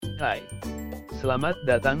Hai, selamat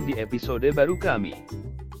datang di episode baru kami.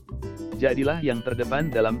 Jadilah yang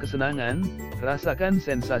terdepan dalam kesenangan, rasakan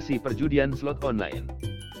sensasi perjudian slot online.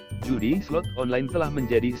 Judi slot online telah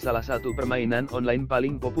menjadi salah satu permainan online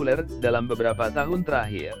paling populer dalam beberapa tahun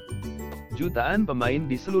terakhir. Jutaan pemain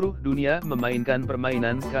di seluruh dunia memainkan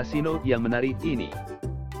permainan kasino yang menarik ini.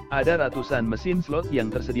 Ada ratusan mesin slot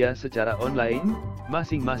yang tersedia secara online,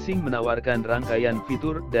 masing-masing menawarkan rangkaian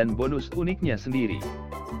fitur dan bonus uniknya sendiri.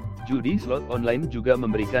 Judi slot online juga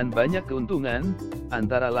memberikan banyak keuntungan,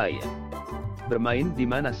 antara lain bermain di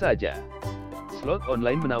mana saja. Slot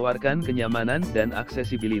online menawarkan kenyamanan dan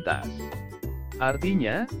aksesibilitas.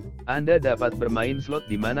 Artinya, Anda dapat bermain slot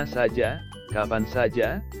di mana saja, kapan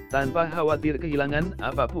saja, tanpa khawatir kehilangan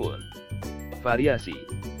apapun. Variasi.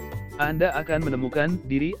 Anda akan menemukan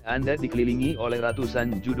diri Anda dikelilingi oleh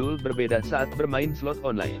ratusan judul berbeda saat bermain slot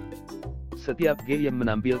online. Setiap game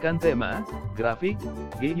menampilkan tema, grafik,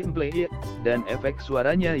 gameplay, dan efek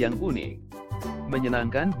suaranya yang unik,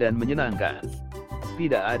 menyenangkan dan menyenangkan.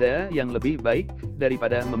 Tidak ada yang lebih baik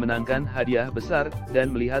daripada memenangkan hadiah besar dan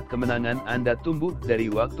melihat kemenangan Anda tumbuh dari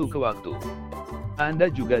waktu ke waktu. Anda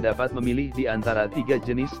juga dapat memilih di antara 3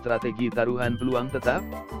 jenis strategi taruhan peluang tetap,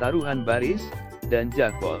 taruhan baris, dan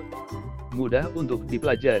jackpot. Mudah untuk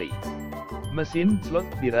dipelajari. Mesin slot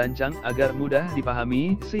dirancang agar mudah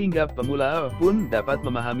dipahami sehingga pemula pun dapat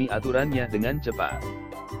memahami aturannya dengan cepat.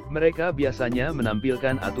 Mereka biasanya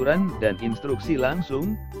menampilkan aturan dan instruksi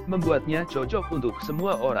langsung, membuatnya cocok untuk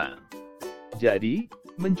semua orang. Jadi,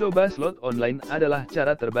 mencoba slot online adalah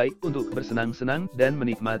cara terbaik untuk bersenang-senang dan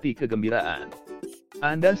menikmati kegembiraan.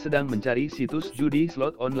 Anda sedang mencari situs judi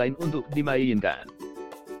slot online untuk dimainkan.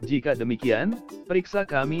 Jika demikian, periksa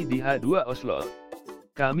kami di H2O Slot.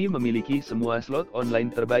 Kami memiliki semua slot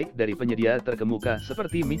online terbaik dari penyedia terkemuka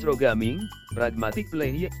seperti Micro Gaming, Pragmatic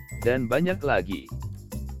Play, dan banyak lagi.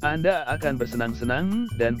 Anda akan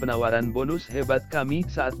bersenang-senang dan penawaran bonus hebat kami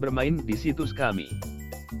saat bermain di situs kami.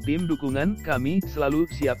 Tim dukungan kami selalu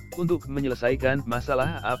siap untuk menyelesaikan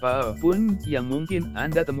masalah apapun yang mungkin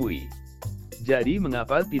Anda temui. Jadi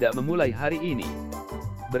mengapa tidak memulai hari ini?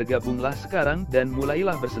 Bergabunglah sekarang dan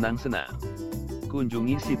mulailah bersenang-senang.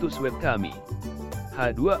 Kunjungi situs web kami.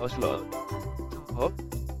 H2O Slot.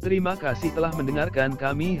 Terima kasih telah mendengarkan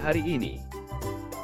kami hari ini.